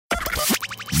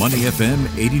Money FM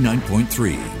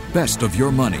 89.3. Best of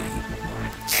your money.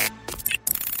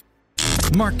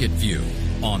 Market View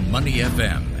on Money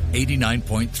FM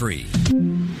 89.3.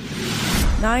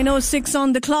 9:06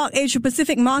 on the clock. Asia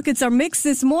Pacific markets are mixed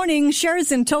this morning.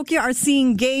 Shares in Tokyo are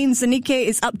seeing gains. The Nikkei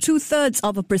is up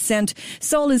 0.2%.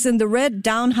 Seoul is in the red,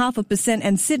 down 0.5%,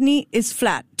 and Sydney is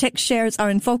flat. Tech shares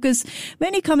are in focus,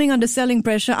 many coming under selling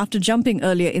pressure after jumping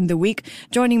earlier in the week.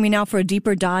 Joining me now for a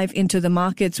deeper dive into the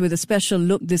markets with a special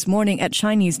look this morning at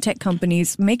Chinese tech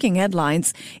companies making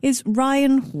headlines is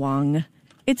Ryan Huang.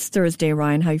 It's Thursday,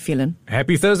 Ryan. How you feeling?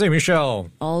 Happy Thursday, Michelle.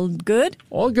 All good?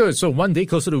 All good. So one day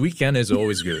closer to the weekend is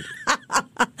always good.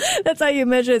 That's how you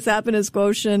measure its happiness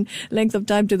quotient, length of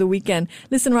time to the weekend.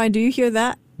 Listen, Ryan, do you hear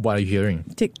that? What are you hearing?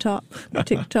 TikTok,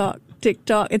 TikTok,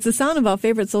 TikTok. It's the sound of our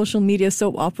favorite social media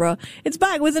soap opera. It's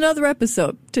back with another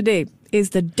episode. Today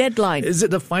is the deadline. Is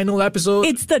it the final episode?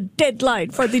 It's the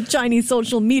deadline for the Chinese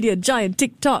social media giant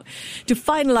TikTok to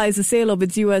finalize the sale of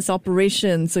its U.S.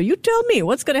 operations. So you tell me,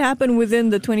 what's going to happen within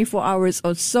the 24 hours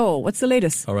or so? What's the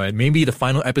latest? All right, maybe the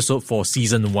final episode for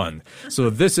season 1. So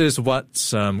this is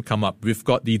what's come up. We've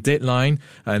got the deadline,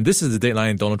 and this is the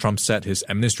deadline Donald Trump set his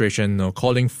administration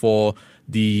calling for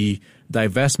the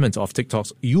divestment of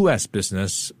TikTok's U.S.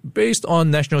 business based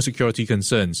on national security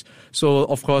concerns. So,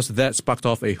 of course, that sparked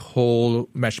off a whole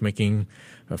matchmaking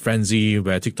frenzy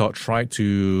where TikTok tried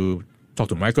to talk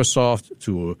to Microsoft,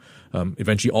 to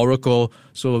eventually Oracle.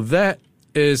 So that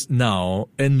is now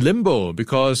in limbo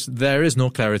because there is no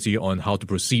clarity on how to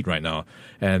proceed right now.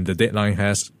 And the deadline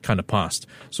has kind of passed.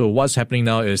 So what's happening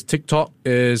now is TikTok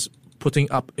is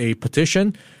putting up a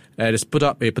petition. It has put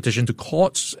up a petition to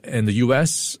courts in the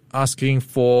U.S. asking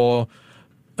for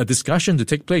a discussion to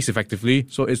take place effectively.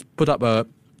 So it's put up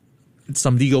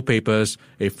some legal papers,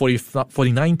 a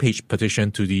 49-page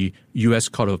petition to the U.S.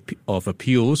 Court of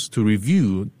Appeals to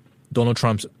review Donald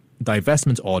Trump's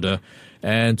divestment order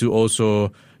and to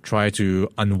also try to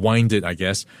unwind it, I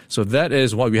guess. So that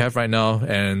is what we have right now,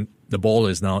 and the ball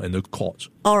is now in the court.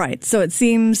 All right. So it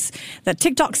seems that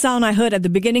TikTok sound I heard at the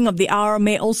beginning of the hour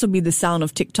may also be the sound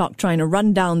of TikTok trying to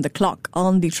run down the clock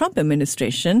on the Trump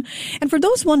administration. And for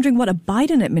those wondering what a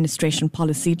Biden administration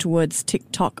policy towards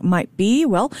TikTok might be,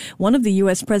 well, one of the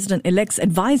U.S. president-elect's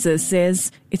advisors says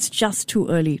it's just too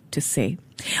early to say.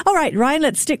 All right, Ryan,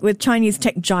 let's stick with Chinese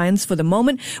tech giants for the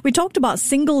moment. We talked about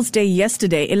Singles Day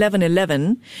yesterday,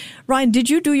 11/11. Ryan, did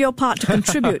you do your part to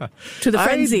contribute to the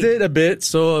frenzy? I did a bit.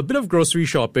 So a bit of grocery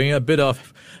shopping, a bit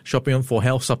of shopping for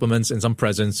health supplements and some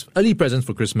presents, early presents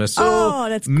for Christmas. So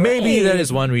that's great. Maybe that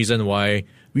is one reason why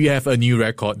we have a new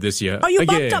record this year. Oh, you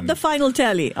bumped up the final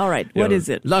tally. All right, what is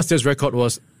it? Last year's record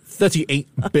was 38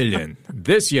 billion.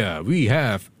 This year we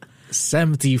have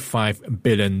 $75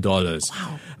 billion.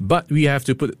 Wow. But we have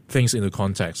to put things into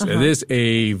context. It is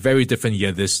a very different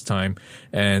year this time,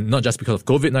 and not just because of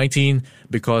COVID-19,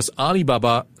 because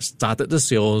Alibaba started the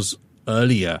sales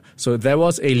earlier. So there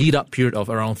was a lead-up period of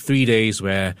around 3 days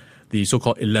where the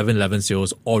so-called 11/11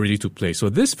 sales already took place. So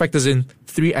this factors in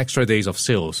 3 extra days of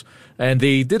sales. And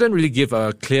they didn't really give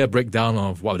a clear breakdown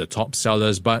of what were the top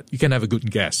sellers, but you can have a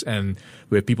good guess. And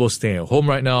with people staying at home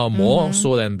right now, more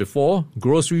so than before,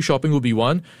 grocery shopping will be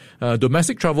one.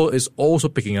 Domestic travel is also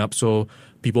picking up. So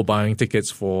people buying tickets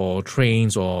for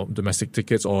trains or domestic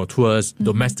tickets or tours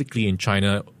domestically in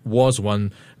China was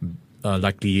one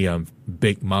likely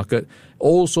big market.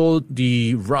 Also,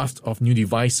 the raft of new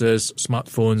devices,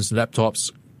 smartphones,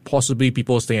 laptops, possibly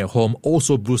people staying at home,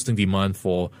 also boosting demand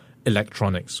for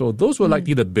electronics. So those were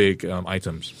likely the big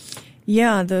items.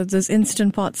 Yeah, those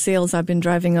Instant Pot sales I've been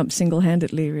driving up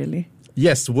single-handedly, really.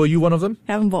 Yes, were you one of them?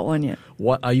 Haven't bought one yet.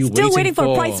 What are you Still waiting for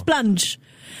for? a price plunge.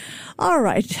 All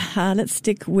right, let's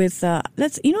stick with,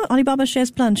 Alibaba shares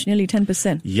plunged nearly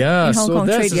 10% Yeah, in Hong so Kong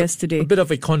that's trade yesterday. a bit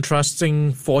of a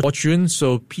contrasting fortune.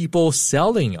 So people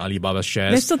selling Alibaba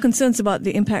shares. There's still concerns about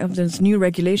the impact of those new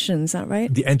regulations, is that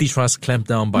right? The antitrust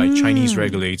clampdown by Chinese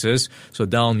regulators, so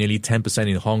down nearly 10%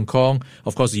 in Hong Kong.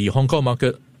 Of course, the Hong Kong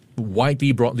market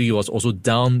broadly was also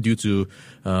down due to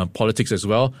politics as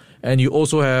well. And you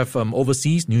also have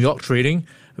overseas, New York trading.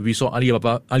 We saw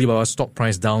Alibaba's stock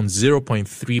price down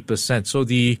 0.3%. So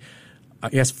the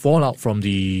fallout from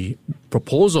the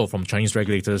proposal from Chinese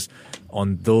regulators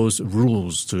on those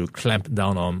rules to clamp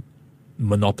down on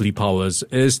monopoly powers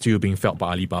is still being felt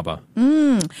by Alibaba.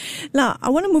 Now, I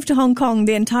want to move to Hong Kong.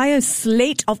 The entire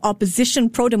slate of opposition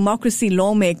pro-democracy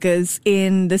lawmakers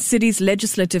in the city's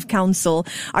Legislative Council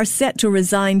are set to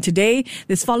resign today.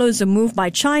 This follows a move by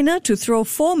China to throw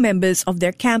 4 members of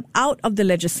their camp out of the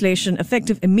legislation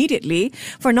effective immediately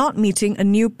for not meeting a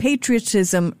new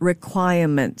patriotism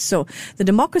requirement. So the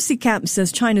democracy camp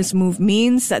says China's move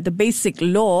means that the basic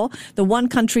law, the one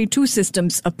country, two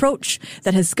systems approach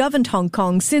that has governed Hong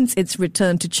Kong since its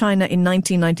return to China in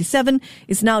 1997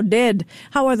 is now dead.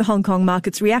 How are the Hong Kong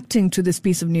markets reacting to this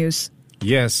piece of news?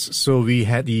 Yes, so we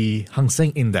had the Hang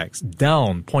Seng Index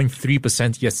down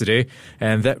 0.3% yesterday,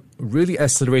 and that really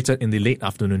accelerated in the late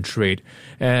afternoon trade.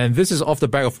 And this is off the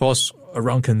back, of course,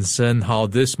 around concern how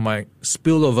this might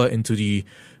spill over into the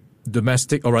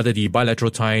domestic, or rather the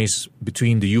bilateral ties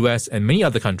between the US and many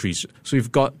other countries. So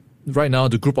you've got right now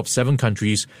the group of 7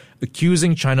 countries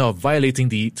accusing China of violating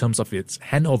the terms of its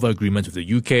handover agreement with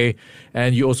the UK.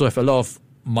 And you also have a lot of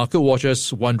market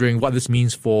watchers wondering what this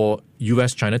means for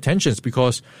US-China tensions,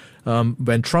 because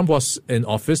when Trump was in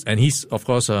office, and he's, of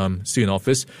course, still in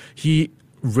office, he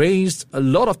raised a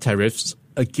lot of tariffs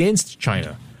against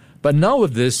China. But now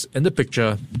with this in the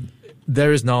picture,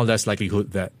 there is now less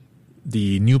likelihood that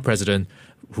the new president,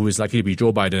 who is likely to be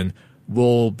Joe Biden,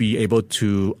 will be able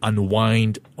to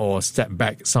unwind or step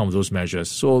back some of those measures.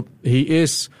 So he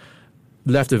is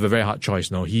left with a very hard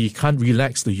choice now. He can't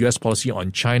relax the US policy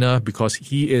on China because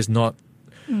he is not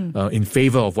in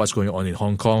favor of what's going on in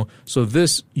Hong Kong. So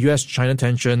this US-China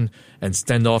tension and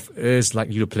standoff is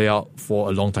likely to play out for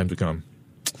a long time to come.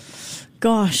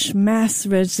 Gosh, mass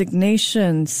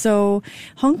resignation. So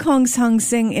Hong Kong's Hang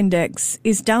Seng Index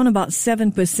is down about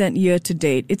 7% year to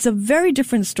date. It's a very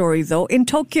different story, though, in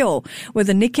Tokyo, where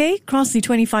the Nikkei crossed the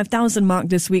 25,000 mark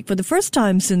this week for the first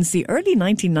time since the early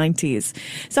 1990s.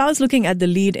 So I was looking at the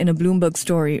lead in a Bloomberg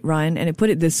story, Ryan, and it put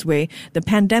it this way. The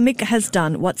pandemic has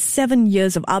done what 7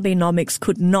 years of Abenomics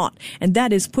could not, and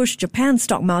that is push Japan's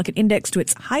stock market index to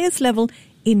its highest level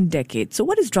in decades. So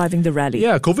what is driving the rally?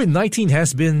 Yeah, COVID-19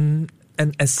 has been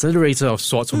an accelerator of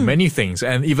sorts for many things,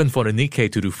 and even for the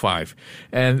Nikkei 225.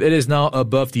 And it is now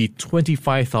above the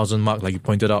 25,000 mark, like you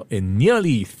pointed out, in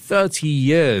nearly 30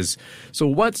 years. So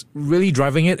what's really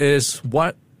driving it is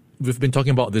what we've been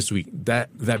talking about this week, that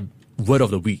word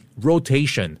of the week,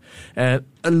 rotation. And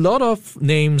a lot of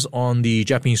names on the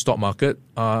Japanese stock market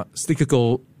are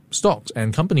cyclical stocks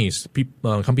and companies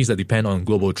that depend on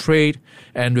global trade.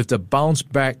 And with the bounce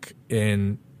back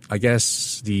in, I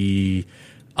guess, the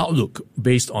outlook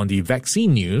based on the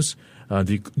vaccine news,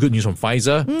 the good news from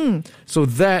Pfizer. So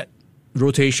that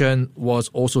rotation was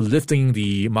also lifting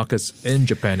the markets in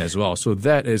Japan as well. So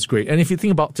that is great. And if you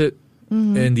think about it,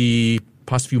 in the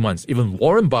past few months, even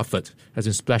Warren Buffett has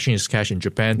been splashing his cash in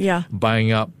Japan,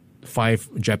 buying up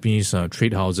 5 Japanese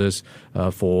trade houses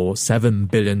for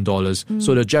 $7 billion.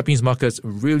 So the Japanese market's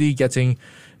really getting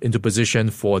into position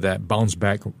for that bounce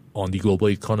back on the global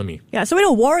economy. Yeah, so we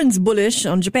know Warren's bullish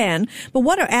on Japan, but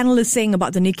what are analysts saying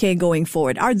about the Nikkei going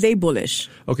forward? Are they bullish?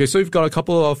 Okay, so we've got a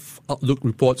couple of outlook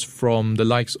reports from the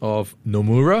likes of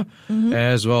Nomura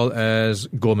as well as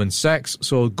Goldman Sachs.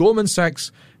 So Goldman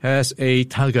Sachs has a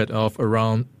target of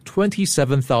around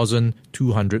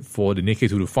 27,200 for the Nikkei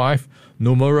 225.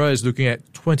 Nomura is looking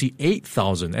at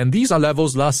 28,000. And these are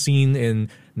levels last seen in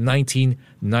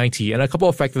 1990. And a couple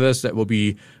of factors that will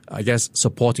be, I guess,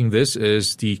 supporting this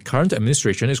is the current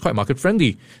administration is quite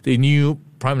market-friendly. The new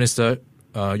Prime Minister,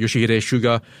 Yoshihide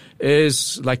Suga,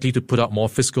 is likely to put out more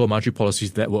fiscal monetary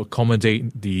policies that will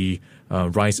accommodate the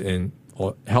rise in,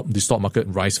 or help the stock market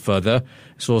rise further.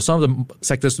 So some of the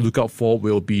sectors to look out for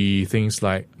will be things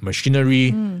like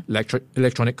machinery,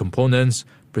 electronic components,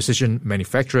 precision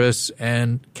manufacturers,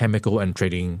 and chemical and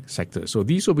trading sectors. So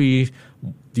these will be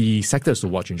the sectors to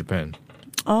watch in Japan.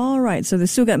 All right. So the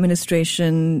Suga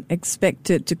administration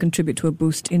expected to contribute to a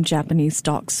boost in Japanese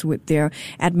stocks with their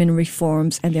admin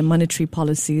reforms and their monetary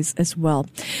policies as well.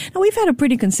 Now, we've had a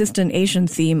pretty consistent Asian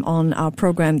theme on our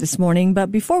program this morning,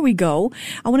 but before we go,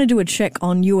 I want to do a check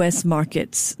on U.S.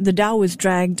 markets. The Dow was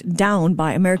dragged down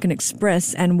by American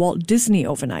Express and Walt Disney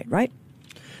overnight, right?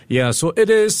 Yeah, so it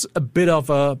is a bit of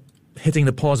a hitting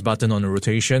the pause button on the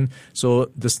rotation. So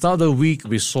the start of the week,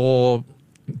 we saw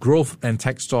growth and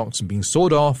tech stocks being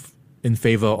sold off in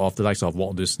favor of the likes of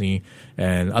Walt Disney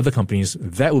and other companies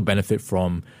that will benefit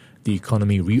from the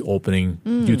economy reopening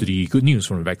due to the good news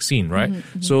from the vaccine, right?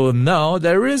 So now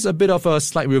there is a bit of a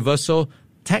slight reversal.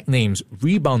 Tech names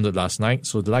rebounded last night.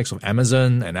 So the likes of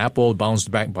Amazon and Apple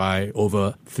bounced back by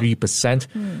over 3%.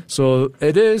 So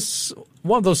it is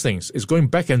one of those things. It's going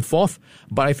back and forth,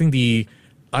 but I think the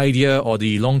idea or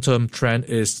the long-term trend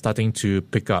is starting to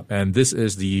pick up, and this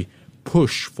is the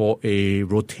push for a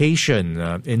rotation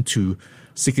into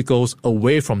cyclicals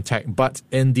away from tech. But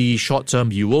in the short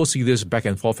term, you will see this back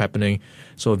and forth happening.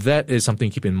 So that is something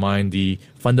to keep in mind, the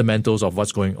fundamentals of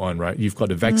what's going on, right? You've got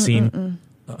the vaccine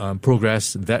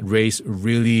progress, that race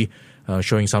really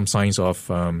showing some signs of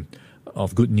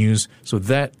good news. So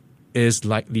that is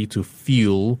likely to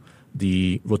fuel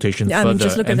the rotation further. I mean,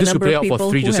 just look at and the this could number play of out people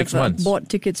for 3 who to 6 have months. bought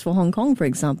tickets for Hong Kong, for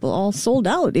example, all sold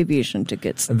out aviation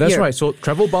tickets. And that's here. right. So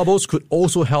travel bubbles could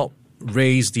also help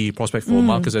raise the prospect for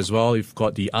markets as well. You've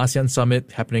got the ASEAN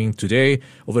summit happening today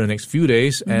over the next few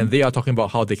days, and they are talking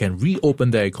about how they can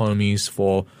reopen their economies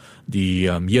for the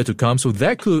year to come. So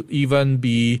that could even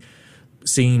be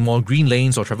seeing more green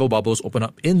lanes or travel bubbles open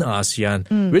up in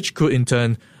ASEAN, which could in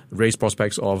turn raise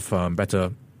prospects of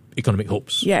better economic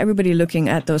hopes. Yeah, everybody looking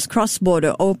at those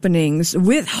cross-border openings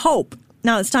with hope.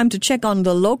 Now it's time to check on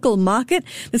the local market.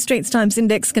 The Straits Times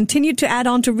Index continued to add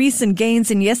on to recent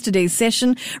gains in yesterday's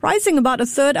session, rising about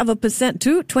 0.33%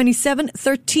 to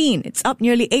 27.13. It's up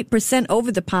nearly 8%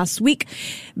 over the past week.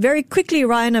 Very quickly,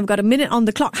 Ryan, I've got a minute on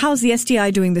the clock. How's the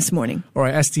STI doing this morning? All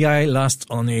right, STI last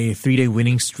on a 3-day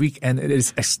winning streak, and it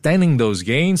is extending those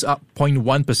gains, up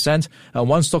 0.1%.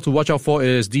 One stock to watch out for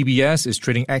is DBS, is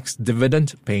trading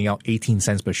ex-dividend, paying out 18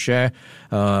 cents per share.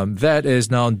 That is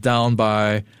now down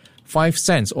by 5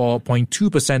 cents or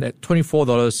 0.2% at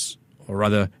 $24, or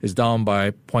rather is down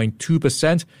by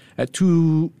 0.2% at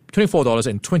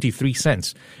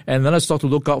 $24.23. And another stock to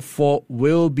look out for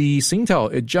will be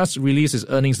Singtel. It just released its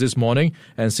earnings this morning,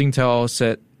 and Singtel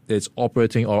said its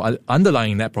operating or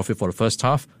underlying net profit for the first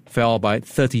half fell by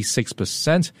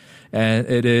 36%, and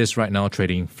it is right now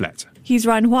trading flat. He's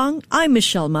Ryan Huang. I'm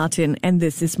Michelle Martin, and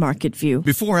this is Market View.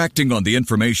 Before acting on the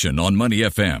information on Money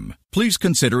FM, please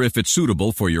consider if it's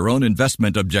suitable for your own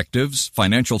investment objectives,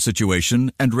 financial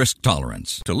situation, and risk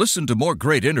tolerance. To listen to more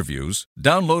great interviews,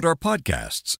 download our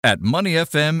podcasts at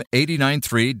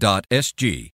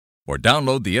moneyfm893.sg or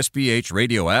download the SPH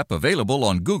radio app available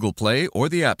on Google Play or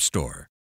the App Store.